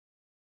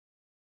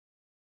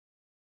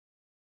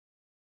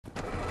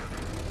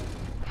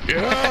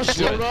Yes,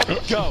 load up.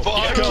 Go.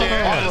 Fuck Go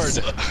yes.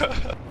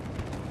 forward.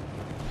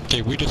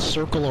 Okay, we just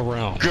circle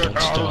around. Get Don't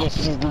out of the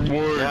stop. fucking way.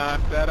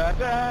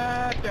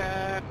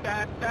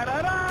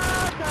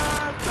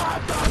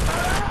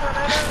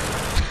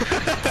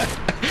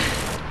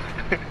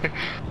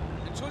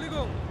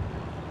 Entschuldigung.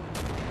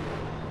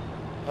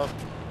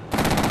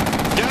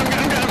 Get him, get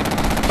him, get him.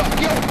 Fuck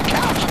your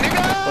couch,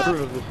 nigga.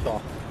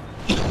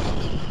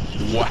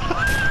 Wow.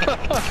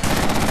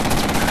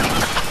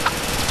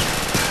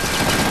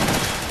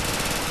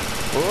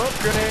 Whoop,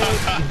 grenade.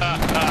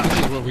 This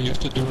is what we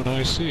used to do in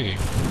IC.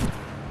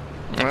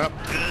 Yep.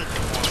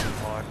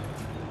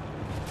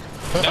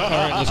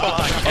 Alright, let's get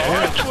the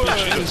ridge,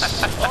 bitches.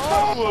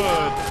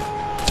 Onward.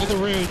 To the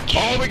ridge.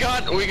 Oh, we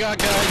got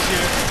guys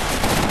here.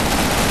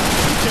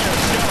 Who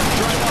cares? Go,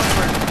 drive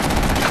onward.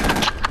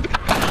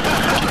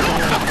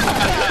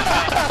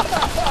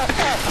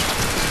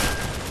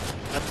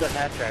 That's the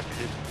half track,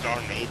 just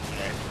darn mate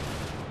there.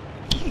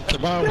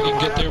 Come on, we can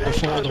get there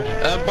before them.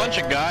 A bunch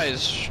of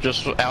guys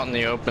just out in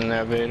the open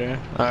there, Vader.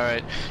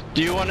 Alright.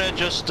 Do you want to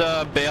just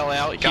bail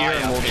out here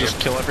and we'll just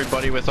kill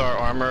everybody with our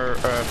armor,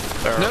 or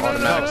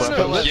automatic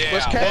weapons?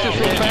 Let's catch this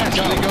real fast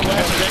and then go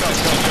last.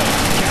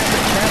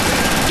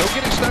 Don't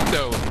get it stuck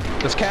though.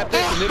 Let's cap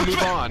this and then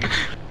move on.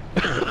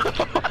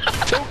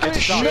 Don't get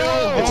it stuck.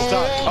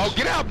 Oh,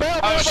 get out, bail,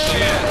 bail, bail,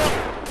 bail.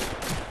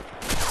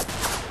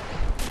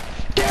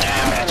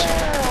 Damn it!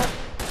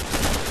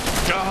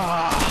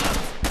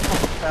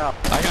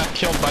 I got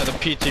killed by the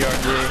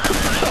PTRD.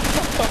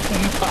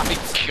 Oh my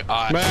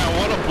god. Man,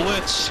 what a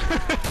blitz.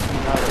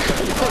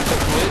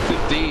 Blitz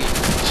indeed.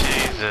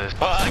 Jesus.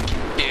 Fuck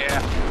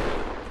yeah.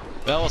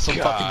 That was some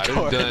God,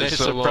 fucking we've done it coordinated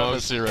so long.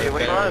 supremacy right Hey,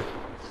 wait, there.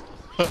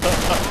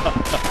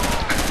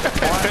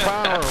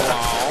 Power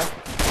wall.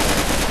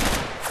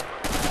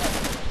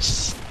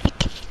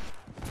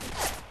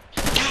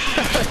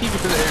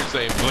 Even there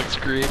saying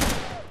Blitzkrieg.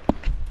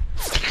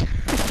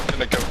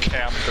 Gonna go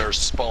camp their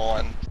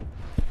spawn.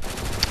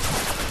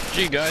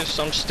 Gee guys,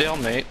 some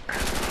stalemate.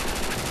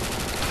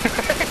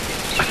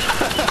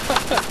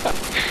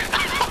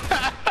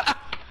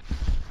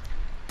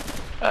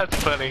 That's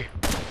funny.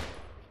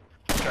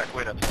 Track,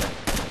 wait up a second.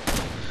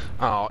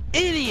 Oh,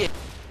 idiot!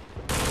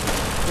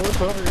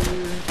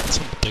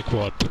 Some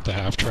dickwad put the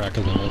half track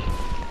alone.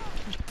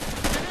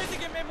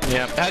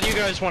 Yeah, how do you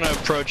guys want to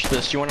approach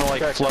this? You want to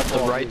like flood the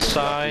right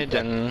side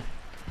and...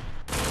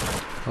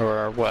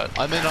 or what?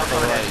 I'm in on the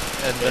right,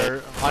 and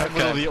I'm Okay.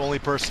 literally the only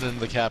person in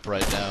the cap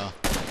right now.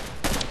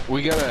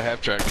 We got a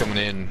half track coming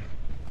in.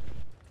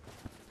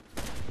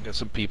 Got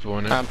some people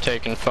in it. I'm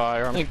taking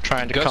fire. I'm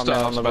trying to come in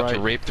on Gustav's the about right. to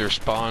rape their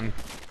spawn.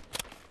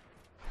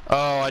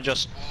 Oh, I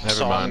just Never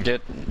saw mind.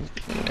 him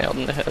get nailed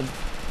in the head.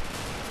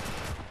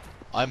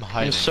 I'm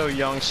hiding. He's so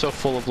young, so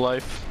full of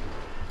life.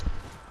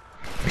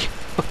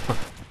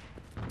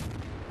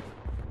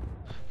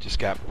 Just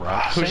got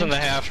rocked. Who's in the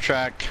half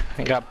track?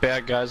 I got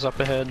bad guys up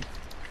ahead.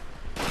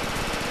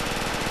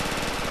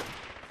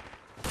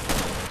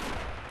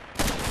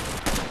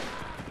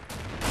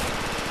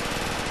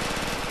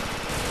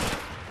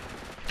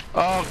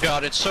 Oh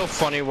god, it's so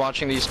funny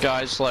watching these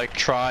guys like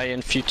try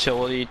in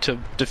futility to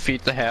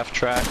defeat the half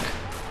track.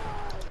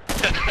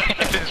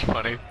 It is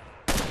funny.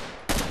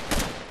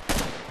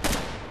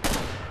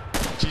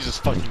 Jesus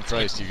fucking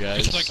Christ, you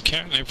guys. It's like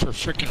catnip for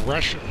frickin'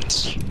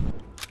 Russians.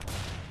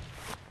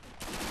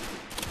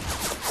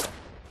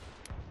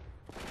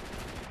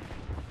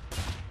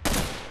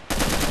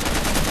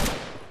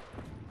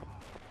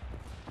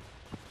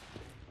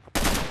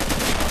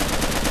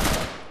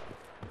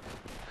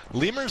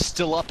 Lemur's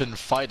still up and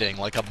fighting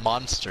like a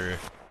monster.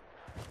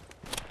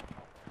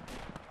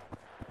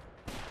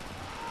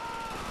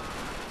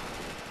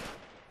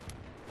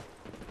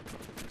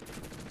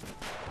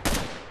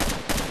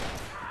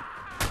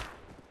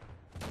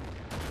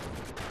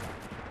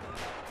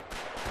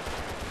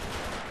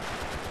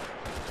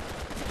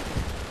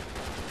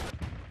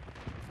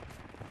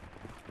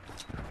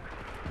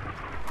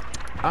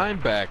 I'm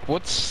back.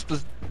 What's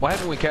the... Why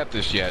haven't we capped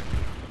this yet?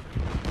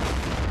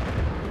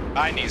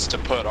 I needs to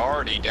put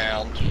Artie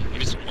down.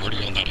 He's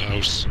already on that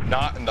house.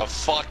 Not in the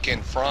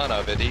fucking front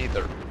of it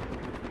either.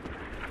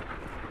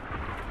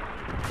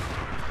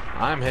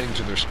 I'm heading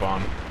to their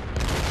spawn.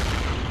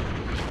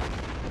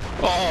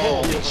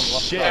 Oh, Holy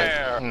shit.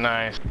 There.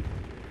 nice.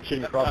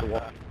 Shooting across the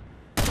wall.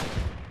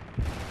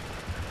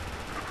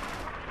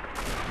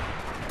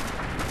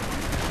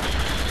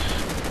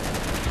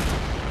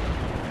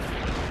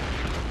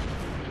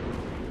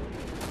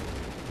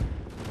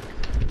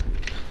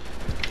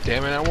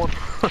 Damn it,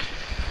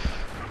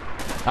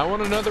 I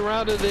want another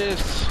round of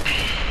this.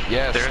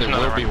 Yes, There's there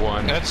another will be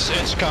one.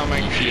 It's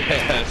coming.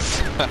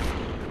 Yes.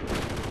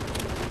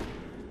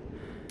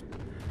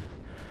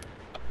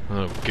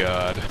 Oh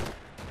god.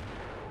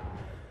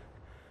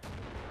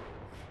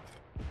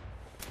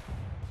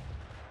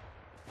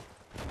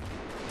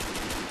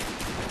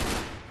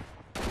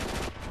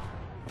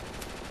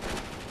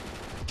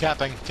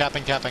 Capping,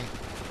 capping, capping.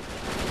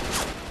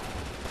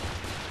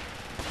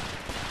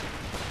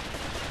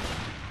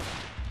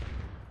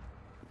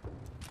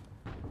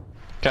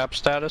 Cap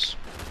status?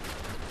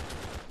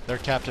 They're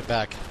capped it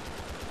back.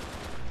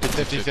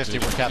 50-50,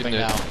 we're capping Getting it.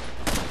 now.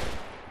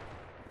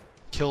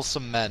 Kill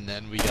some men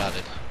and we got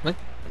it.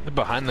 They're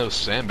behind those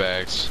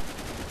sandbags.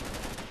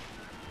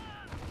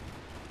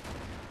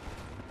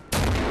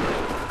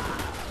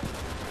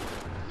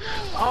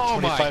 Oh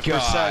my 25%.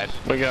 god!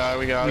 We got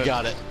We it.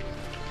 got it.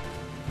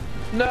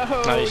 No,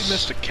 Nice. we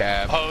missed a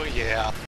cap. Oh yeah.